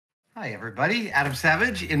Hi, everybody. Adam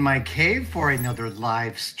Savage in my cave for another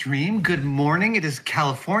live stream. Good morning. It is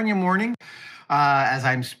California morning. As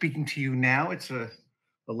I'm speaking to you now, it's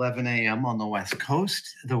 11 a.m. on the West Coast.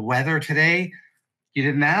 The weather today, you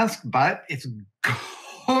didn't ask, but it's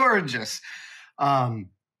gorgeous.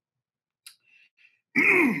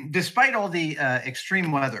 Despite all the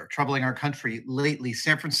extreme weather troubling our country lately,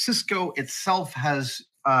 San Francisco itself has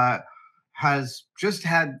just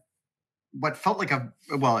had what felt like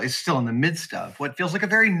is still in the midst of what feels like a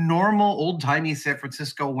very normal old-timey San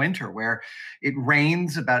Francisco winter, where it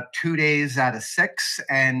rains about 2 days out of 6,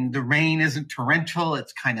 and the rain isn't torrential.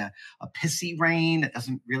 It's kind of a pissy rain. It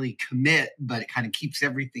doesn't really commit, but it kind of keeps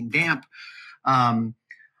everything damp.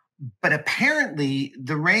 But apparently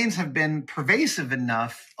the rains have been pervasive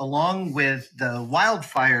enough, along with the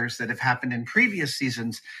wildfires that have happened in previous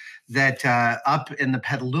seasons, that up in the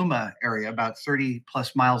Petaluma area, about 30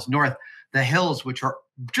 plus miles north, the hills, which are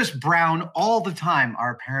just brown all the time,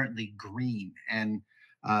 are apparently green. And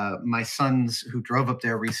my sons who drove up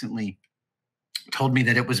there recently told me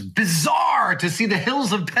that it was bizarre to see the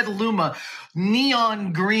hills of Petaluma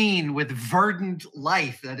neon green with verdant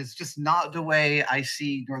life. That is just not the way I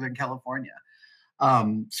see Northern California.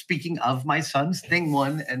 Speaking of my sons, Thing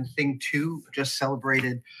 1 and Thing 2 just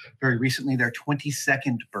celebrated very recently their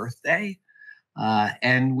 22nd birthday.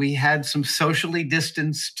 And we had some socially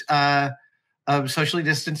distanced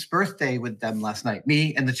birthday with them last night,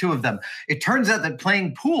 me and the two of them. It turns out that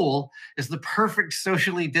playing pool is the perfect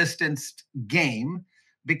socially distanced game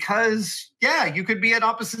because, you could be at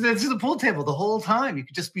opposite ends of the pool table the whole time. You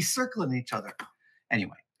could just be circling each other.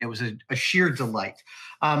 Anyway, it was a sheer delight.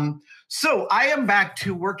 So I am back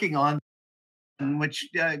to working on, which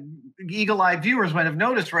eagle-eyed viewers might have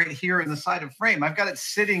noticed right here in the side of frame. I've got it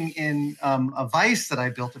sitting in a vise that I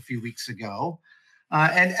built a few weeks ago.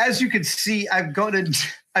 And as you can see,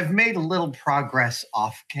 I've made a little progress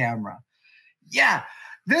off camera. Yeah,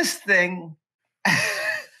 this thing,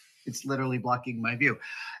 it's literally blocking my view.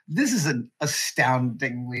 This is an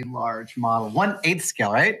astoundingly large model, 1/8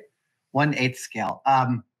 scale, right? 1/8 scale.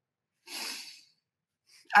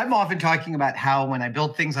 I'm often talking about how when I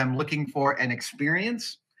build things, I'm looking for an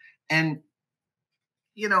experience. And,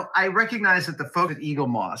 I recognize that the folks at Eagle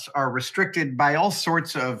Moss are restricted by all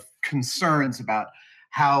sorts of concerns about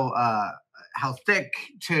how thick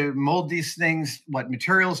to mold these things, what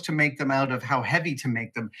materials to make them out of, how heavy to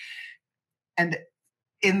make them. And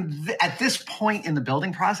at this point in the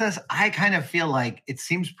building process, I kind of feel like it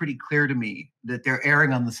seems pretty clear to me that they're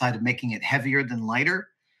erring on the side of making it heavier than lighter.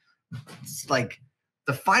 It's like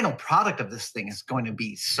the final product of this thing is going to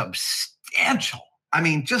be substantial. I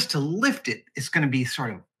mean, just to lift it, it's going to be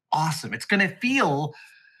sort of awesome. It's going to feel,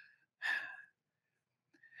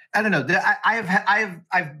 I don't know.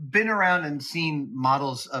 I've been around and seen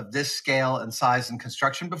models of this scale and size and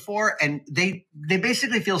construction before, and they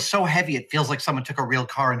basically feel so heavy it feels like someone took a real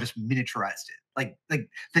car and just miniaturized it. Like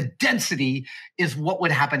the density is what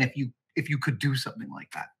would happen if you could do something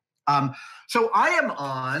like that. So I am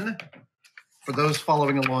on, for those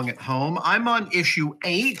following along at home, I'm on issue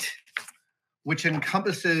 8, which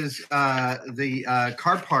encompasses the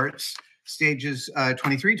car parts stages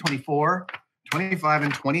 23, 24, 25,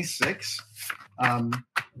 and 26. And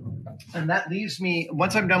that leaves me,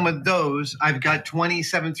 once I'm done with those, I've got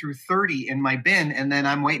 27 through 30 in my bin, and then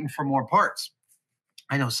I'm waiting for more parts.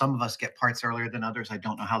 I know some of us get parts earlier than others. I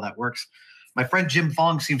don't know how that works. My friend Jim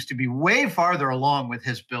Fong seems to be way farther along with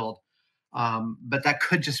his build. But that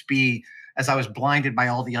could just be, as I was blinded by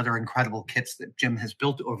all the other incredible kits that Jim has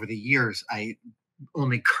built over the years, I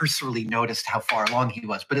only cursorily noticed how far along he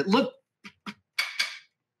was. But it looked,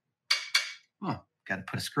 got to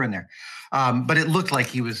put a screw in there. But it looked like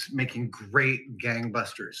he was making great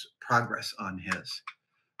gangbusters progress on his.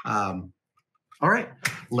 All right,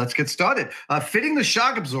 let's get started. Fitting the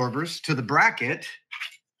shock absorbers to the bracket.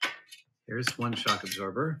 Here's one shock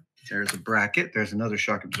absorber. There's a bracket. There's another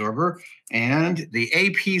shock absorber. And the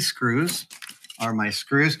AP screws are my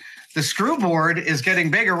screws. The screw board is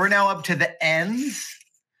getting bigger. We're now up to the ends.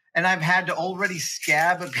 And I've had to already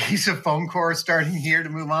scab a piece of foam core starting here to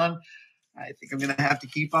move on. I think I'm going to have to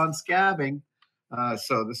keep on scabbing.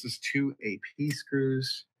 So this is 2 AP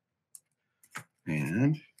screws.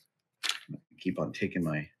 And keep on taking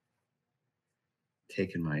my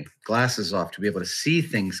glasses off to be able to see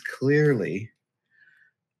things clearly.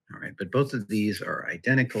 All right, but both of these are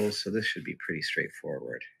identical, so this should be pretty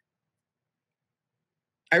straightforward.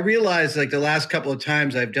 I realized like the last couple of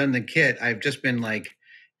times I've done the kit, I've just been like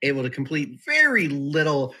able to complete very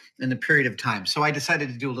little in the period of time. So I decided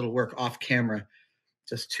to do a little work off camera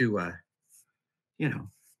just to,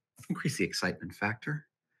 increase the excitement factor.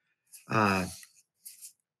 I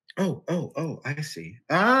see.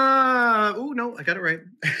 Oh, no, I got it right.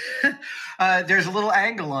 There's a little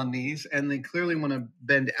angle on these, and they clearly want to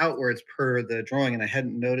bend outwards per the drawing, and I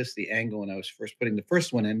hadn't noticed the angle when I was first putting the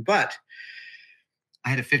first one in, but I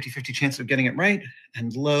had a 50-50 chance of getting it right,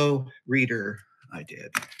 and lo, reader, I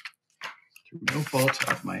did. Through no fault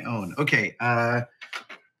of my own. Okay,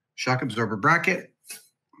 shock absorber bracket.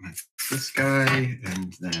 That's this guy,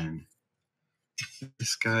 and then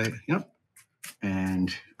this guy. Yep.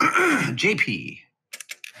 And JP.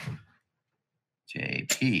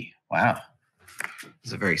 Wow.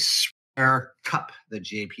 It's a very spare cup, the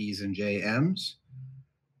JPs and JMs.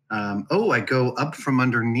 I go up from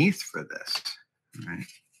underneath for this. All right.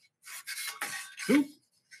 Ooh.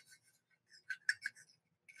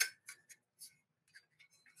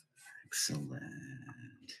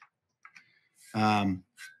 Excellent.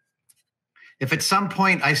 If at some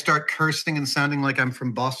point I start cursing and sounding like I'm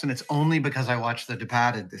from Boston, it's only because I watched The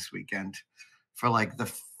Departed this weekend for like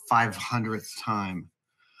the 500th time.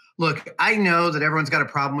 Look, I know that everyone's got a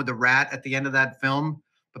problem with the rat at the end of that film,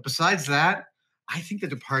 but besides that, I think The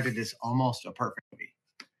Departed is almost a perfect movie.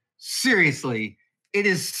 Seriously, it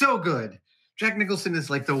is so good. Jack Nicholson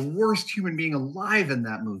is like the worst human being alive in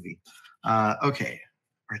that movie. Okay,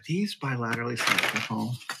 are these bilaterally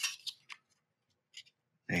symmetrical?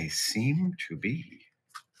 They seem to be.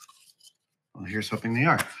 Well, here's hoping they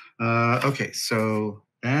are. Okay, so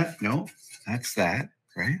that's that,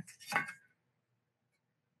 right?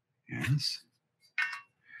 Yes.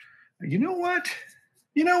 You know what?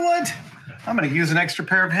 I'm going to use an extra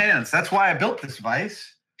pair of hands. That's why I built this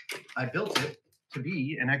vise. I built it to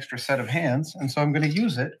be an extra set of hands, and so I'm going to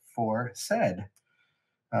use it for said.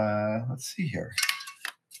 Let's see here.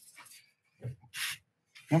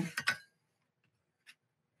 Yep.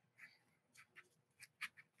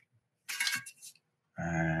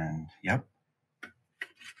 And yep.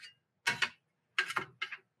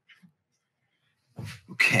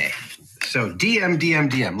 Okay. So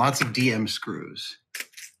DM. Lots of DM screws.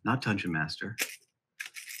 Not Dungeon Master.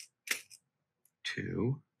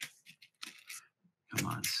 2. Come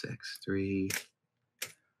on, 6, 3,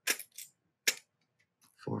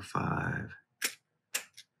 4, 5.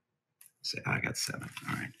 I got 7.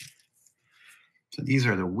 All right. So these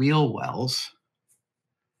are the wheel wells,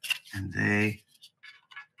 and they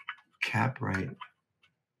cap right.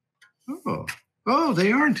 Oh,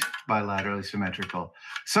 they aren't bilaterally symmetrical.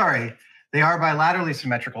 Sorry, they are bilaterally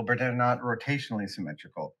symmetrical, but they're not rotationally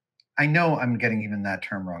symmetrical. I know I'm getting even that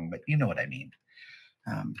term wrong, but you know what I mean.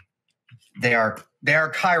 They are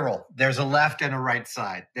chiral. There's a left and a right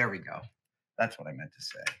side. There we go. That's what I meant to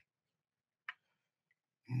say.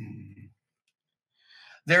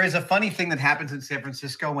 There is a funny thing that happens in San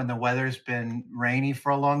Francisco when the weather's been rainy for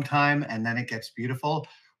a long time and then it gets beautiful,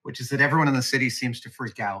 which is that everyone in the city seems to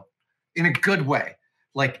freak out in a good way.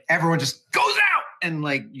 Like everyone just goes out and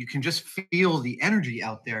like you can just feel the energy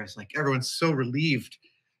out there. It's like everyone's so relieved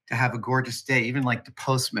to have a gorgeous day. Even like the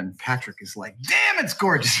postman, Patrick, is like, damn, it's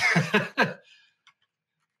gorgeous.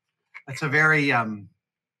 That's a very, yeah.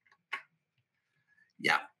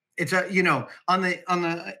 It's a,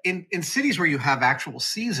 in cities where you have actual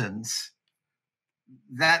seasons,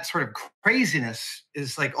 that sort of craziness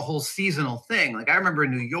is like a whole seasonal thing. Like I remember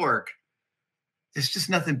in New York, there's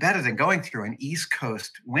just nothing better than going through an East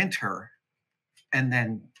Coast winter and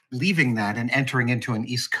then leaving that and entering into an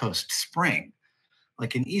East Coast spring.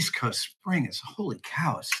 Like an East Coast spring is, holy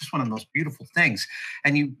cow, it's just one of the most beautiful things.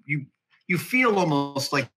 And you feel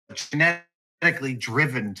almost like genetically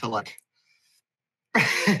driven to like,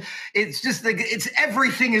 it's just like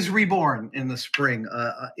everything is reborn in the spring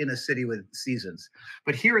in a city with seasons.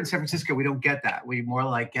 But here in San Francisco, we don't get that. We more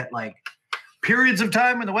like get like periods of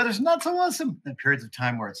time when the weather's not so awesome, and periods of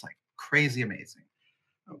time where it's like crazy amazing.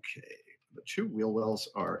 Okay, the 2 wheel wells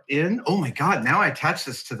are in. Oh my God! Now I attach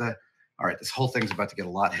this to the. All right, this whole thing's about to get a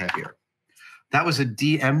lot heavier. That was a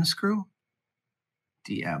DM screw.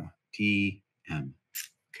 DM.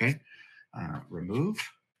 Okay. Remove.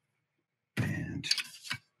 And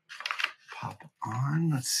pop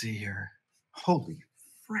on. Let's see here. Holy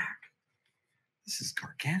frack. This is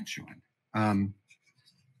gargantuan.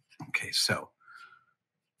 Okay, so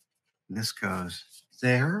this goes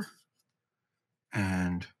there.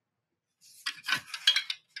 And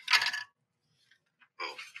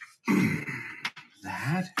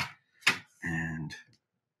that. And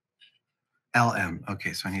LM.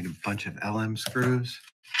 Okay, so I need a bunch of LM screws.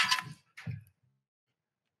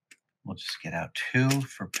 We'll just get out 2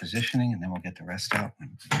 for positioning, and then we'll get the rest out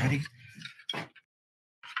when we're ready.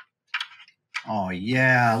 Oh,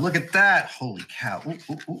 yeah. Look at that. Holy cow.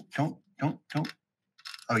 Ooh. Don't.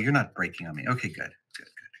 Oh, you're not braking on me. Okay, good.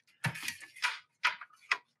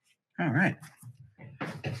 All right.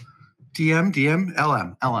 DM,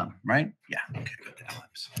 LM, right? Yeah. Okay, good. The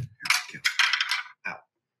LMs. Here we go.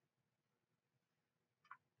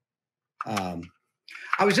 Ow.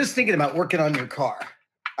 I was just thinking about working on your car.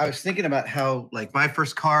 I was thinking about how, like, my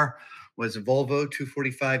first car was a Volvo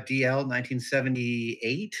 245 DL,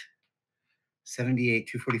 1978. 78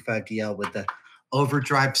 245 DL with the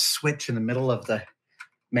overdrive switch in the middle of the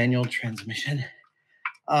manual transmission.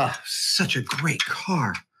 Such a great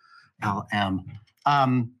car, LM.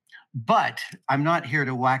 But I'm not here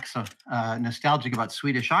to wax nostalgic about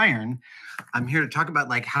Swedish Iron. I'm here to talk about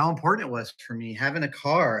like how important it was for me having a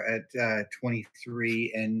car at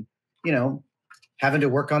 23 and, you know, having to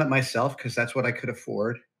work on it myself because that's what I could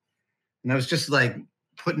afford. And I was just like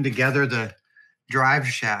putting together the drive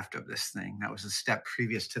shaft of this thing. That was a step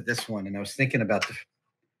previous to this one. And I was thinking about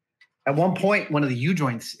at one point, one of the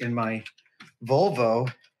U-joints in my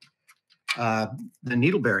Volvo, the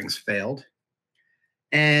needle bearings failed.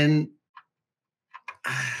 And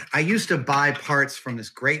I used to buy parts from this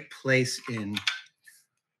great place in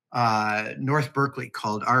North Berkeley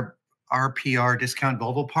called RPR Discount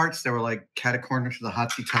Volvo Parts. They were like cat-a-corner to the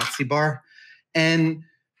Hotsy Totsy bar. And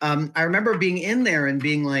I remember being in there and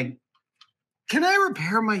being like, can I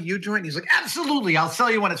repair my U-joint? He's like, absolutely. I'll sell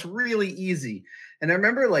you one. It's really easy. And I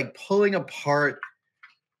remember like pulling apart.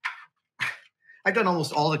 I've done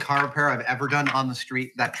almost all the car repair I've ever done on the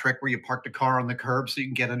street, that trick where you park the car on the curb so you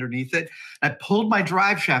can get underneath it. I pulled my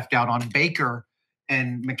drive shaft down on Baker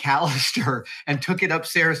and McAllister and took it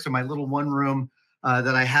upstairs to my little one room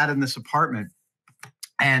that I had in this apartment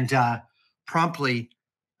and promptly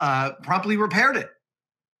repaired it.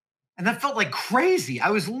 And that felt like crazy. I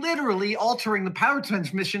was literally altering the power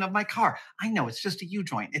transmission of my car. I know it's just a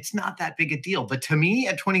U-joint. It's not that big a deal. But to me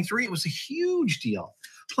at 23, it was a huge deal.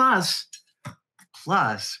 Plus,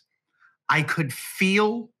 I could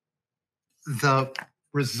feel the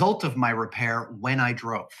result of my repair when I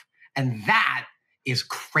drove. And that is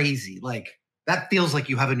crazy. Like, that feels like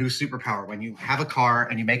you have a new superpower when you have a car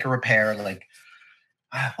and you make a repair. Like,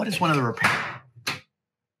 what is one of the repairs?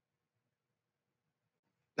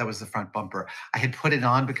 That was the front bumper. I had put it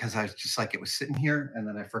on because I was just like, it was sitting here, and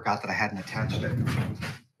then I forgot that I hadn't attached it.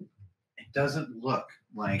 It doesn't look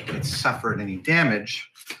like it suffered any damage,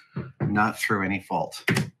 not through any fault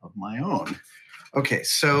of my own. Okay,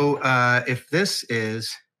 so if this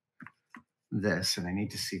is this, and I need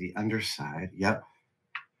to see the underside. Yep.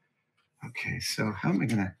 Okay, so how am I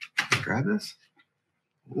going to grab this?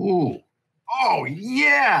 Ooh. Oh,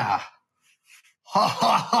 yeah. Ha,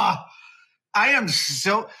 ha, ha. I am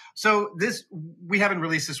so this, we haven't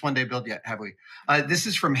released this one day build yet, have we? This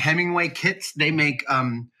is from Hemingway Kits. They make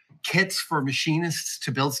kits for machinists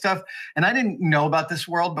to build stuff. And I didn't know about this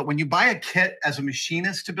world, but when you buy a kit as a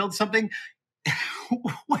machinist to build something,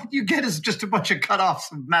 what you get is just a bunch of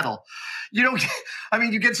cutoffs of metal. You don't get, I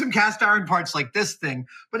mean, you get some cast iron parts like this thing,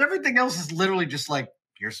 but everything else is literally just like,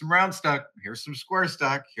 here's some round stock, here's some square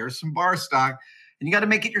stock, here's some bar stock, and you got to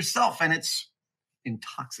make it yourself. And it's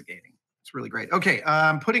intoxicating. It's really great. Okay,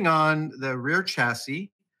 I'm putting on the rear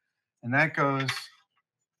chassis, and that goes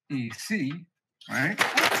EC, right?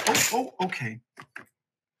 Oh, okay.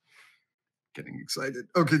 Getting excited.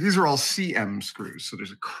 Okay, these are all CM screws, so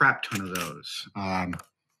there's a crap ton of those.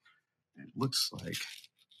 It looks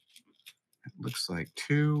like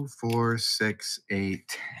 2, 4, 6,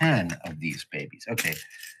 8, 10 of these babies. Okay,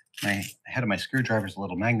 my head of my screwdriver is a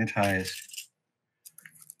little magnetized.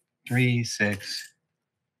 3, 6,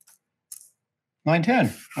 9,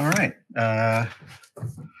 10. All right.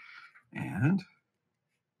 And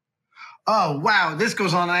oh wow, this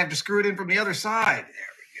goes on. I have to screw it in from the other side. There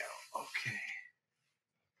we go. Okay.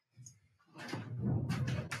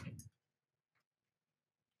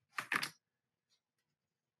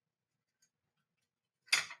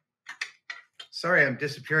 Sorry, I'm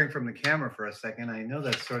disappearing from the camera for a second. I know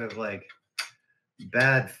that's sort of like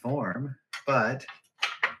bad form, but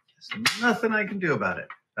there's nothing I can do about it.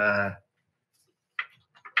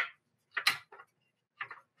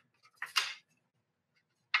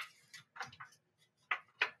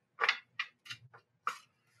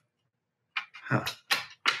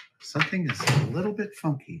 Something is a little bit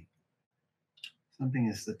funky. Something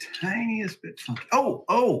is the tiniest bit funky.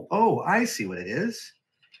 Oh, I see what it is.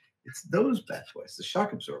 It's those bad boys, the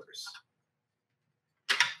shock absorbers.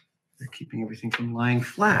 They're keeping everything from lying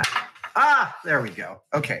flat. Ah, there we go.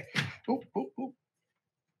 Okay. Oh.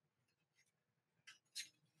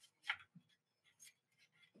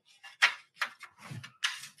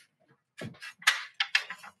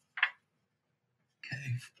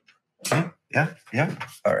 Okay. Yeah, yeah.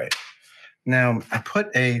 All right. Now I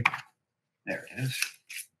put there it is.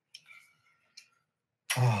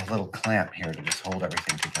 Oh, a little clamp here to just hold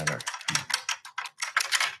everything together.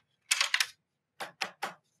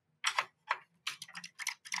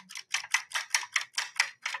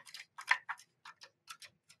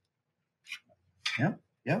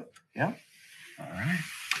 Yep. All right.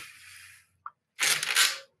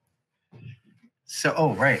 So,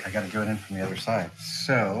 oh, right. I got to do it in from the other side.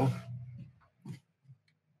 So,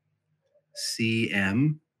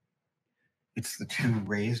 CM. It's the two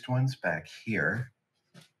raised ones back here.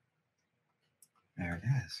 There it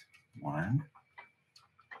is. 1,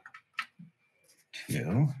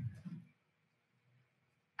 2.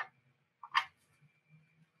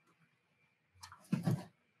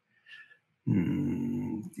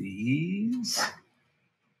 These.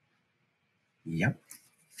 Yep.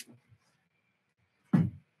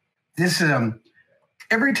 This is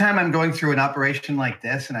every time I'm going through an operation like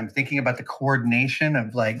this and I'm thinking about the coordination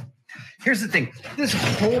of here's the thing. This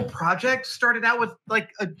whole project started out with a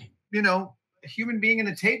human being and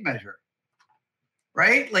a tape measure,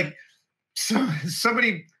 right?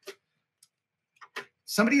 Somebody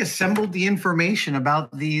assembled the information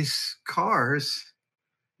about these cars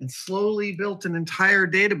and slowly built an entire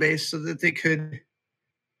database so that they could.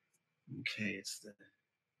 Okay,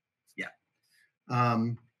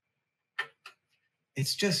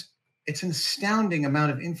 it's an astounding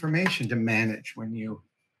amount of information to manage when you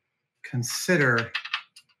consider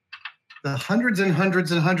the hundreds and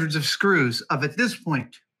hundreds and hundreds of screws of, at this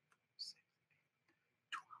point,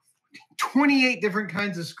 28 different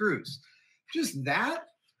kinds of screws. Just that,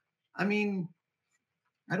 I mean,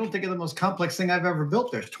 I don't think of the most complex thing I've ever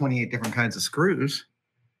built. There's 28 different kinds of screws.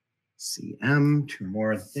 CM, 2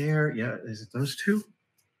 more there. Yeah, is it those 2?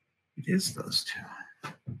 It is those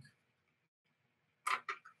 2.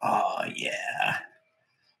 Oh, yeah.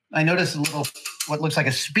 I noticed a little, what looks like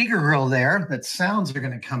a speaker grill there that sounds are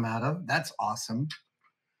going to come out of. That's awesome.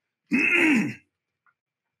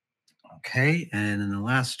 Okay, and then the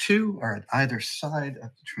last 2 are at either side of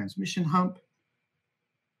the transmission hump.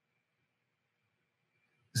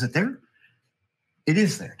 Is it there? It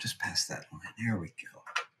is there, just past that line. There we go.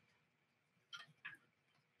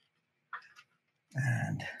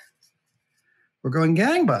 And we're going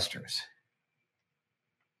gangbusters.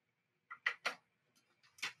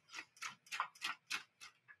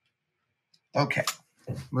 Okay,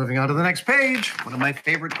 moving on to the next page. One of my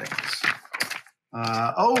favorite things.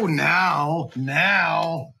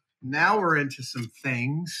 Now we're into some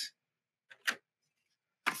things.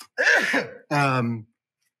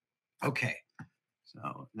 Okay,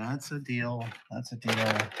 so that's a deal.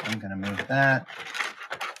 I'm going to move that.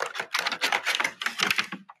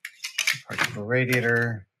 Part of the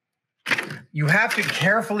radiator. You have to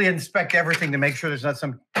carefully inspect everything to make sure there's not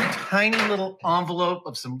some tiny little envelope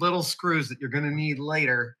of some little screws that you're going to need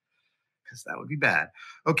later, because that would be bad.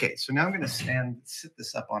 Okay, so now I'm going to sit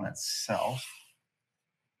this up on itself.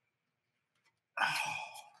 Oh,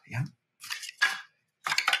 yeah.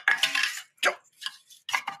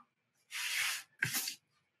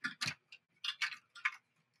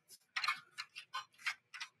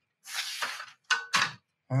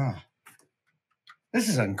 Oh, this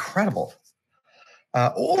is incredible.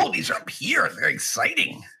 These are up here. Very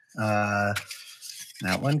exciting. That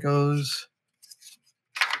one goes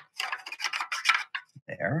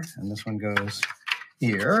there, and this one goes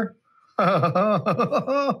here. Oh,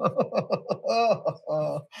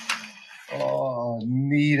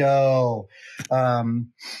 neato.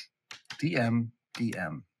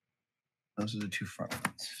 DM. Those are the 2 front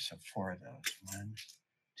ones. So 4 of those. 1,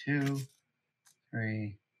 2,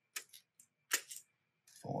 3,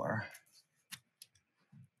 4.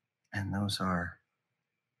 And those are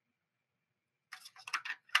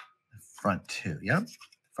the front 2. Yep.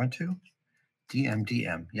 Front 2.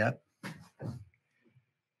 DM. Yep.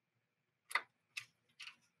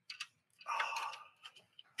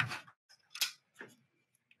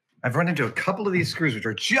 I've run into a couple of these screws which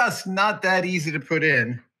are just not that easy to put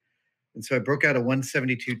in. And so I broke out a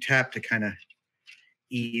 172 tap to kind of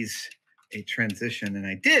ease a transition, and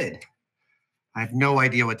I did. I have no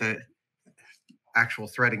idea what the actual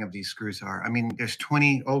threading of these screws are. I mean, there's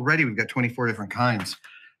 20 already. We've got 24 different kinds. Are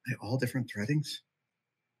they all different threadings?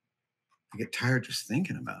 I get tired just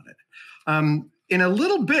thinking about it. In a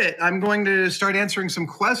little bit, I'm going to start answering some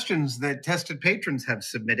questions that tested patrons have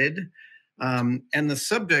submitted. And the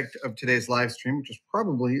subject of today's live stream, which is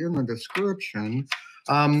probably in the description,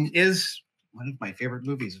 is one of my favorite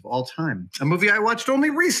movies of all time. A movie I watched only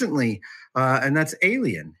recently, and that's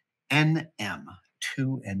Alien. NM.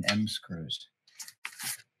 2 NM screws.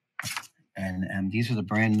 And these are the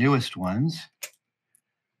brand newest ones.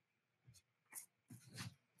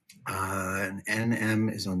 And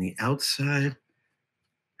NM is on the outside,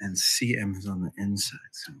 and CM is on the inside.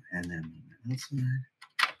 So NM on the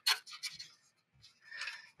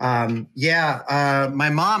outside. My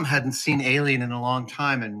mom hadn't seen Alien in a long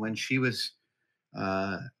time, and when she was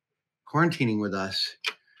quarantining with us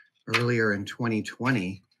earlier in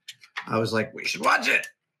 2020, I was like, we should watch it.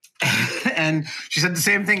 And she said the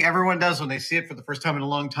same thing everyone does when they see it for the first time in a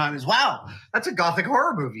long time is, wow, that's a gothic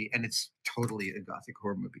horror movie. And it's totally a gothic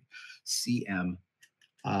horror movie. CM.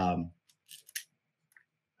 I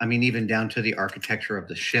mean, even down to the architecture of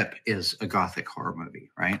the ship is a gothic horror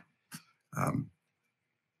movie, right?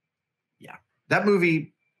 Yeah. That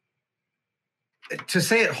movie, to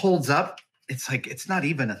say it holds up, it's like, it's not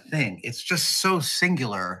even a thing. It's just so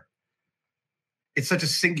singular. It's such a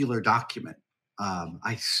singular document.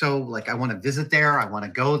 I want to visit there. I want to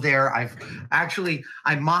go there. I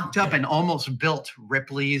mocked up and almost built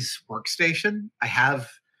Ripley's workstation. I have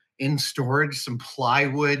in storage some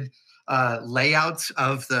plywood layouts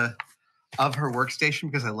of her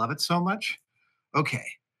workstation because I love it so much. Okay,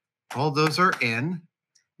 all those are in.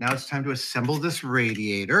 Now it's time to assemble this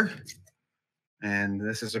radiator. And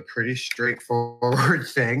this is a pretty straightforward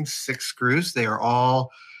thing. 6 screws. They are all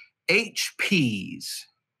HPs.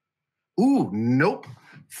 Ooh, nope.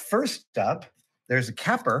 First up, there's a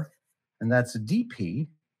capper, and that's a DP,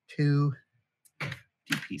 2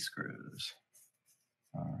 DP screws.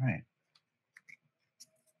 All right.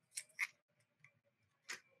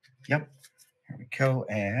 Yep. Here we go.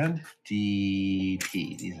 And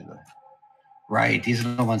DP. These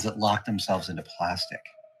are the ones that lock themselves into plastic.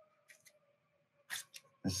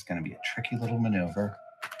 This is going to be a tricky little maneuver.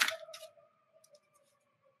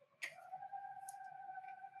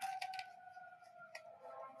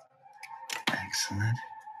 Excellent.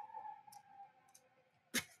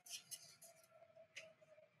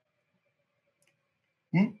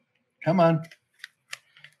 Come on.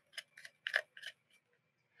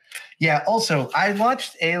 Yeah, also, I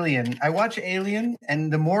watched Alien. I watch Alien,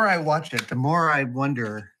 and the more I watch it, the more I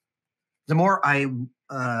wonder, the more I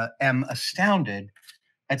am astounded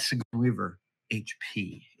at Sigourney Weaver.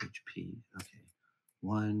 HP. Okay.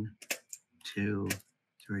 1, 2,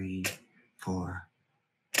 3, 4,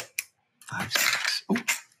 5, 6.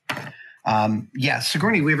 Yeah,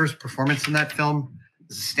 Sigourney Weaver's performance in that film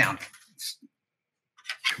is astounding. It's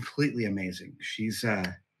completely amazing. She's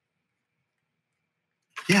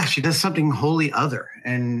she does something wholly other.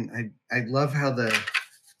 And I love how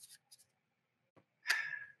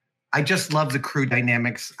I just love the crew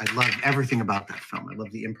dynamics. I love everything about that film. I love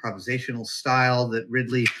the improvisational style that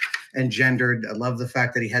Ridley engendered. I love the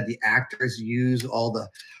fact that he had the actors use all the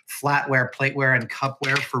flatware, plateware, and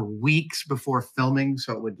cupware for weeks before filming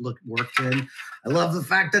so it would look worked in. I love the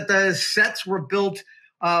fact that the sets were built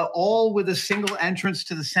all with a single entrance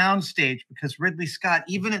to the soundstage because Ridley Scott,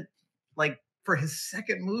 even for his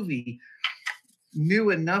second movie,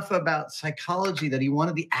 knew enough about psychology that he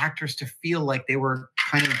wanted the actors to feel like they were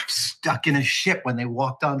kind of stuck in a ship when they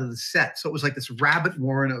walked onto the set. So it was like this rabbit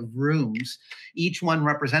warren of rooms, each one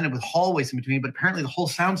represented with hallways in between, but apparently the whole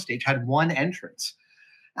soundstage had one entrance.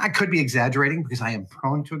 I could be exaggerating because I am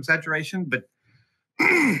prone to exaggeration, but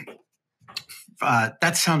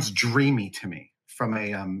that sounds dreamy to me from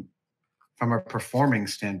a performing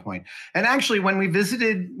standpoint. And actually, when we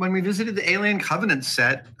visited the Alien Covenant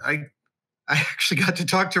set, I actually got to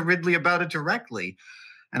talk to Ridley about it directly.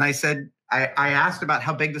 And I said, I asked about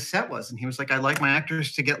how big the set was. And he was like, I like my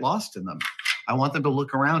actors to get lost in them. I want them to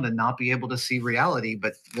look around and not be able to see reality,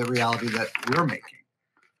 but the reality that we're making.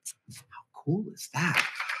 How cool is that?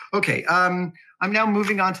 Okay, I'm now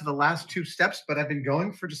moving on to the last 2 steps, but I've been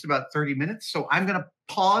going for just about 30 minutes. So I'm going to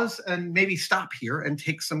pause and maybe stop here and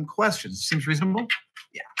take some questions. Seems reasonable?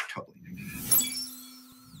 Yeah, totally.